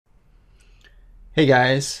Hey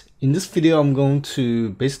guys, in this video I'm going to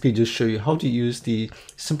basically just show you how to use the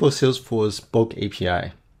Simple-Salesforce bulk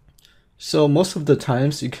API. So most of the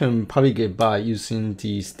times you can probably get by using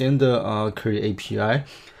the standard query API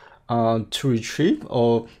to retrieve,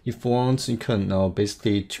 or if you want you can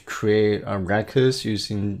basically to create records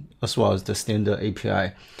using as well as the standard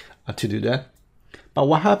API to do that. But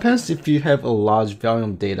what happens if you have a large volume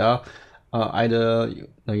of data, either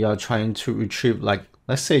you are trying to retrieve like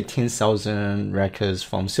let's say 10,000 records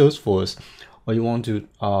from Salesforce, or you want to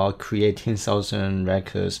create 10,000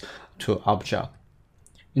 records to object.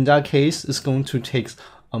 In that case, it's going to take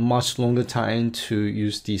a much longer time to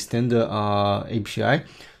use the standard API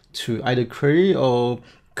to either query or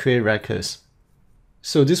create records.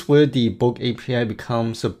 So this way the bulk API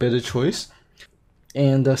becomes a better choice.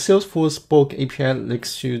 And the Salesforce bulk API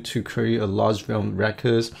lets you to query a large volume of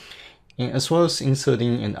records, and as well as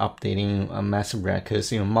inserting and updating massive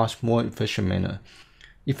records in a much more efficient manner.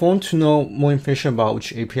 If you want to know more information about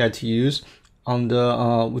which API to use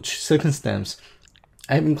under which circumstance,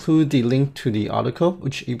 I have included the link to the article,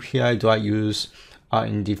 which API do I use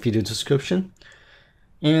in the video description.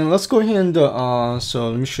 And let's go ahead and so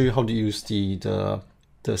let me show you how to use the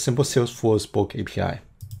Simple-Salesforce bulk API.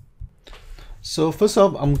 So first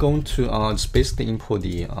off, I'm going to just basically import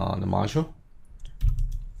the module.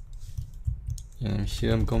 And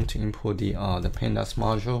here I'm going to import the pandas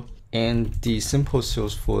module and the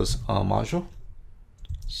Simple-Salesforce module.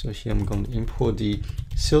 So here I'm going to import the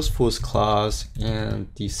Salesforce class and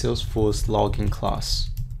the Salesforce login class.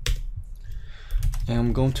 And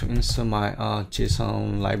I'm going to insert my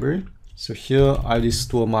JSON library. So here I already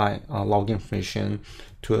store my login information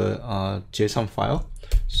to a JSON file.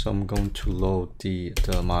 So I'm going to load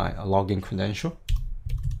my login credential.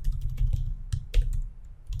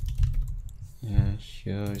 And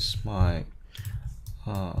here is my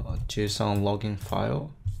JSON login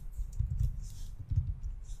file.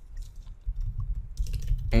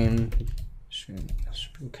 And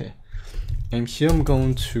okay. And here I'm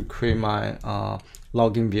going to create my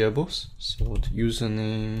login variables. So the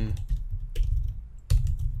username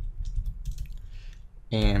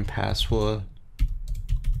and password.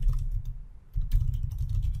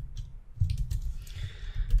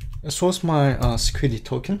 As well as my security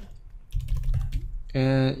token.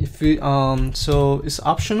 And if you so it's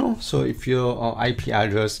optional. So if your IP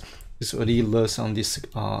address is already listed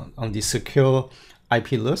on the secure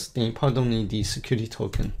IP list, then you probably don't need the security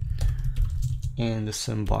token and the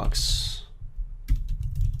sandbox.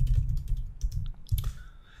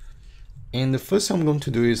 And the first thing I'm going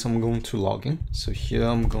to do is I'm going to log in. So here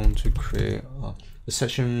I'm going to create the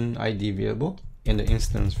session ID variable and the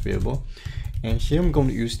instance variable. And here I'm going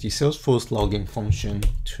to use the Salesforce login function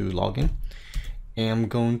to log in. And I'm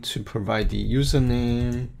going to provide the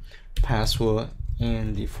username, password,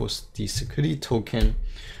 and for the security token,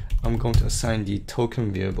 I'm going to assign the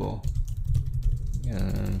token variable.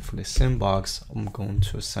 And for the sandbox, I'm going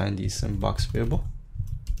to assign the sandbox variable.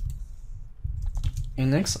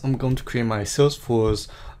 And next, I'm going to create my Salesforce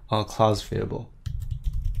class variable.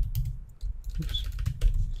 Oops.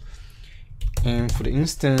 And for the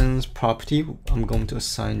instance property, I'm going to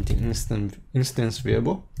assign the instance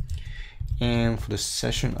variable. And for the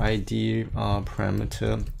session ID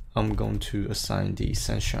parameter, I'm going to assign the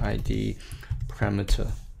session ID parameter.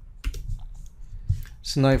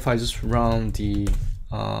 So now if I just run the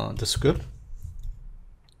script,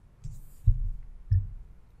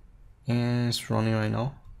 and it's running right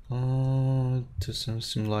now. Doesn't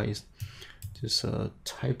seem like there's a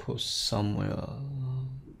typo somewhere.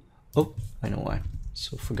 Oh, I know why.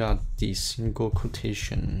 So forgot the single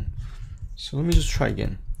quotation. So let me just try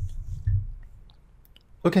again.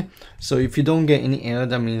 Okay, so if you don't get any error,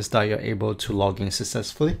 that means that you're able to log in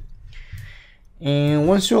successfully. And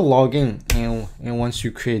once you're logged in, and once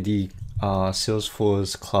you create the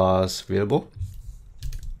Salesforce class variable,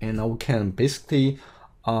 and now we can basically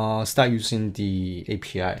start using the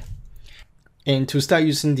API. And to start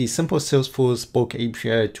using the Simple-Salesforce bulk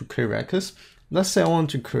API to create records, let's say I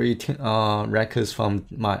want to create records from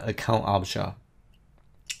my account object.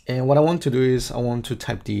 And what I want to do is I want to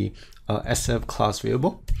type the SF class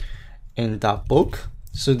variable and that bulk.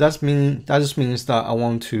 So that just means that I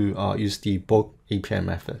want to use the bulk API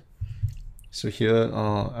method. So here I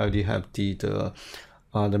already have the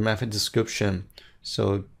method description.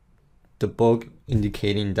 So the bulk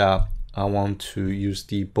indicating that I want to use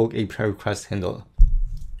the bulk API request handler.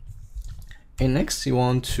 And next you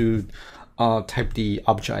want to type the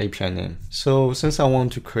object API name. So since I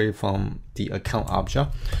want to create from the account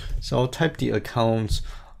object, so I'll type the account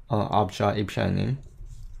object API name.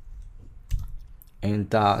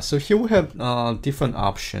 And so here we have different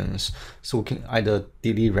options. So we can either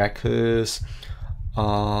delete records.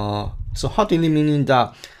 So hot delete meaning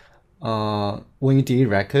that when you delete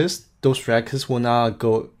records, those records will not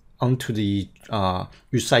go onto the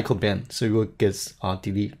recycle bin, so it will get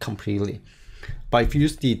deleted completely. But if you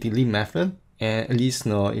use the delete method, and at least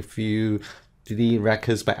if you delete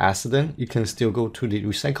records by accident, you can still go to the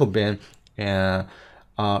recycle bin and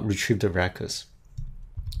retrieve the records.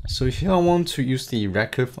 So here I want to use the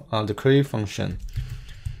record, the query function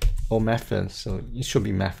or method. So it should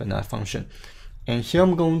be method, not function. And here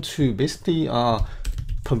I'm going to basically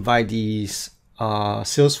provide these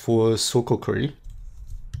Salesforce SQL query.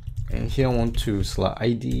 And here I want to select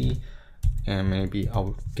ID, and maybe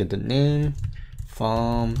I'll get the name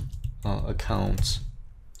from account.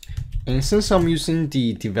 And since I'm using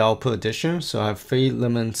the developer edition, so I have very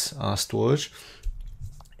limited storage,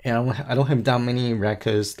 and I don't have that many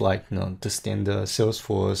records like the standard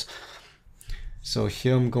Salesforce. So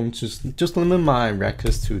here I'm going to just limit my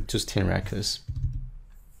records to just 10 records.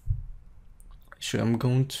 So I'm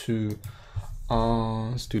going to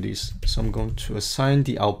let's do this. So I'm going to assign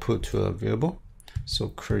the output to a variable. So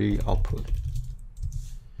query output,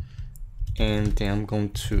 and then I'm going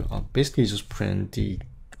to basically just print the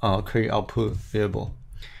query output variable.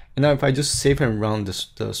 And now if I just save and run the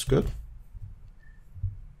script,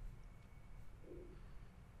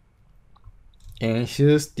 and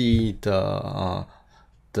here's the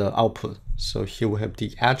output. So here we have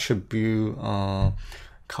the attribute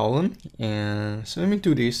column, and so let me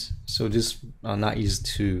do this. So this not easy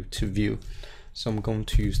to view. So I'm going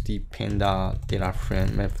to use the panda data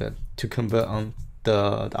frame method to convert on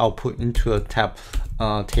the output into a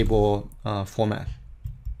table format.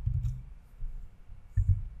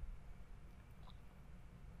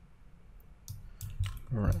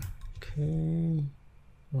 All right. Okay.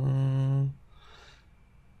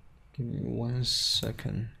 Give me 1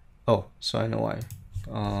 second. Oh, so I know why.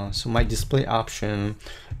 So my display option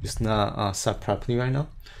is not set properly right now.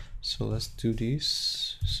 So let's do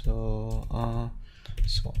this. So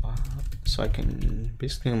I can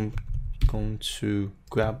basically, I'm going to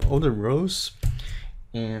grab all the rows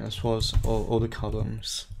and as well as all the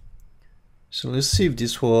columns. So let's see if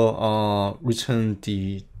this will return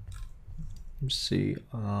the, let's see,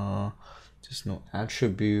 there's no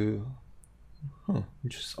attribute.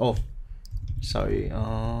 Just sorry,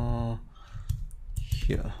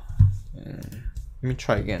 here, and let me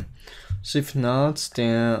try again. So if not,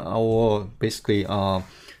 then I will basically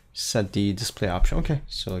set the display option. Okay,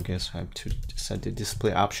 so I guess I have to set the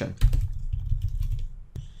display option.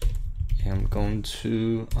 And I'm going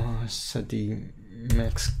to set the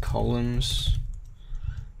max columns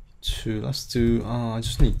to, let's do, I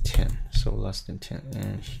just need 10, so less than 10,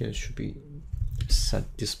 and here should be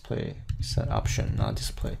set display, set option, not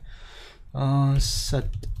display. Set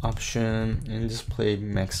option and display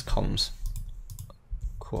max columns.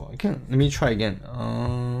 Cool. Again, let me try again.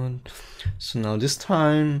 So now this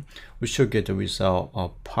time we should get the result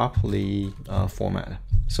of properly formatted.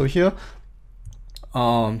 So here,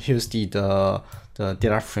 here's the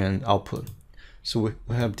data frame output. So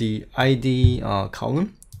we have the ID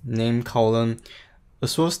column, name column,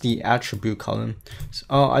 as well as the attribute column.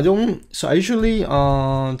 I usually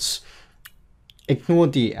ignore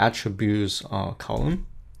the attributes column,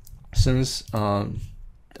 since I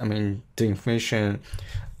mean the information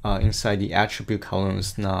inside the attribute column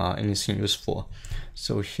is not anything useful.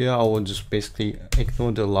 So here I will just basically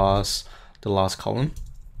ignore the last column.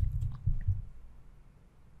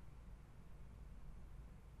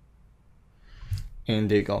 And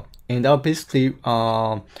there you go. And I'll basically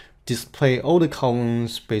display all the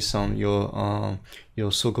columns based on your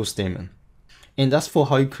SQL statement. And that's for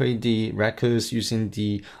how you create the records using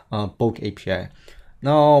the bulk API.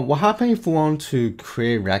 Now, what happens if we want to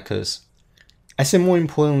create records? I say more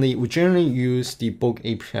importantly, we generally use the bulk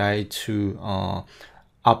API to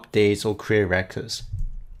update or create records.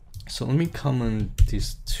 So let me comment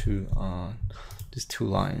these two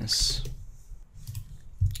lines.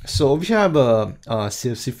 So over here I have a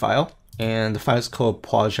CSV file, and the file is called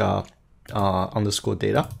project underscore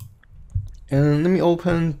data. And let me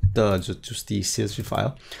open just the CSV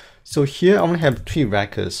file. So here I only have 3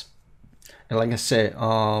 records. And like I said,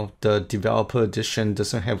 the developer edition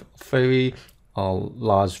doesn't have very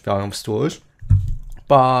large volume of storage.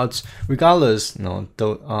 But regardless,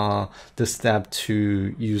 the step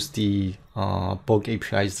to use the bulk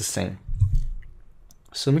API is the same.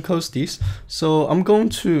 So let me close this. So I'm going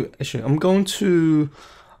to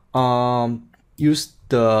use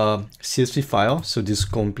the CSV file. So this is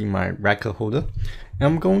going to be my record holder. And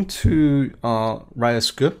I'm going to write a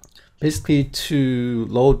script basically to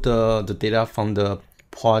load the data from the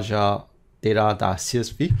project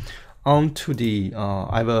data.csv onto the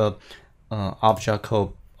I have a object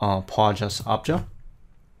called projects object.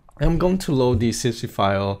 I'm going to load the CSV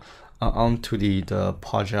file onto the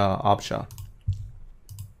project object.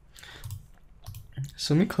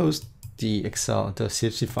 So let me close the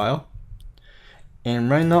CSV file.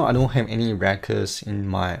 And right now I don't have any records in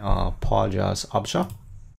my projects object.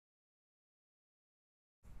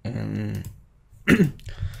 And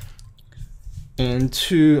and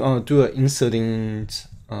to do an inserting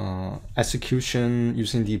execution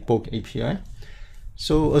using the bulk API.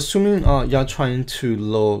 So assuming you're trying to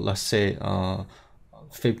load, let's say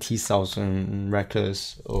 50,000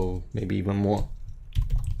 records or maybe even more.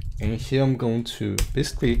 And here I'm going to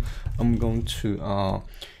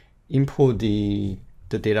import the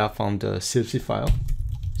data from the CSV file.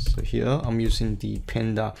 So here I'm using the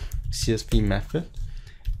panda.csv method,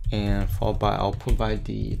 and followed by I'll provide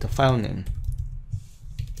the file name.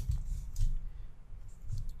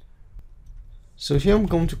 So here I'm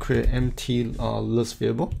going to create empty list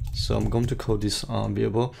variable. So I'm going to call this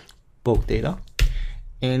variable bulk data,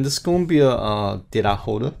 and this is going to be a data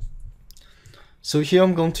holder. So here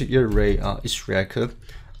I'm going to iterate each record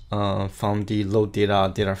from the load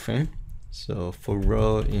data frame. So for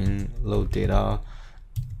row in load data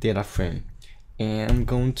frame, and I'm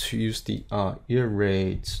going to use the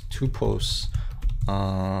iterate tuples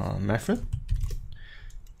method.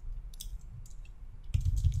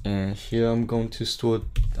 And here I'm going to store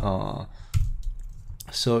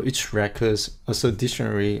so each record as a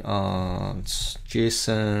dictionary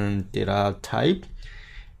JSON data type.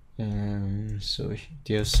 And so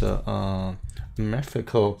there's a method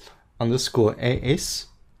called _as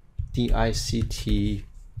dict,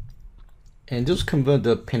 and just convert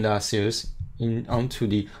the panda series onto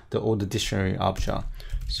the older dictionary object.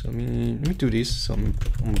 So let me do this. So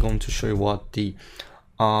I'm going to show you what the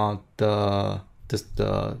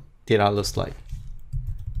data looks like.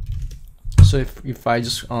 So if I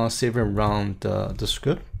just save and run the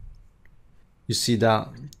script, you see that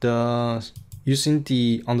using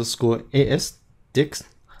the _as dict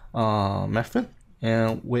method,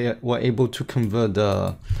 and we're able to convert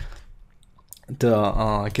the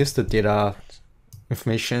data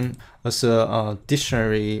information as a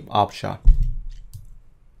dictionary object.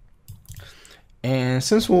 And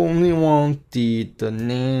since we only want the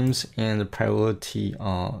names and the priority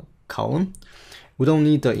column, we don't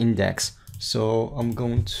need the index. So I'm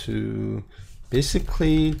going to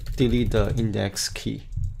basically delete the index key.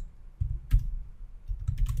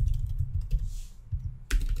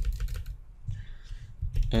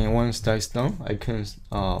 And once that's done, I can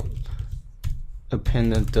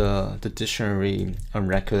append the dictionary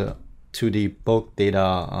record to the bulk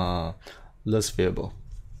data list variable.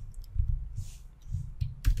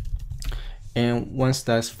 And once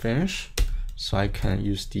that's finished, so I can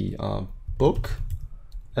use the bulk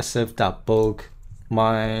sf.bulk.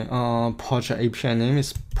 My project API name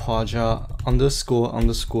is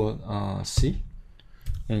project__c,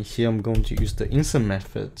 and here I'm going to use the insert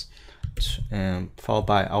method, and followed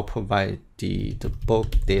by I'll provide the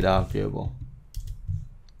bulk data variable.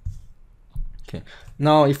 Okay,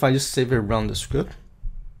 now if I just save and run the script,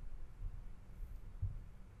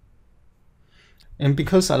 and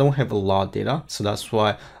because I don't have a lot of data, so that's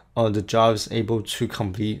why the job is able to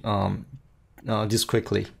complete this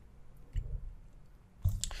quickly.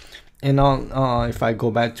 And now if I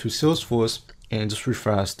go back to Salesforce and just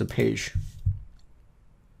refresh the page,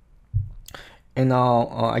 and now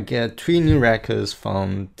I get 3 new records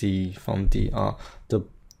from the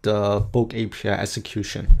bulk API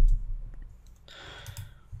execution.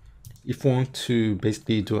 If you want to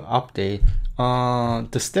basically do an update,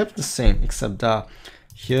 the step is the same, except that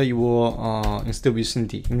here you will instead of using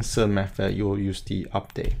the insert method, you will use the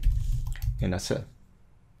update, and that's it.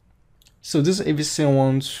 So this is everything I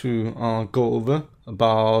want to go over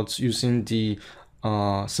about using the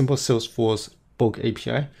Simple-Salesforce bulk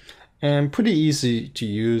API, and pretty easy to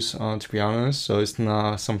use, to be honest. So it's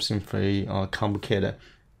not something very complicated.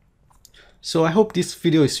 So I hope this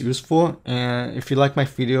video is useful, and if you like my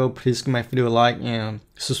video, please give my video a like and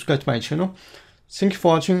subscribe to my channel. Thank you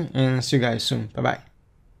for watching, and see you guys soon. Bye bye.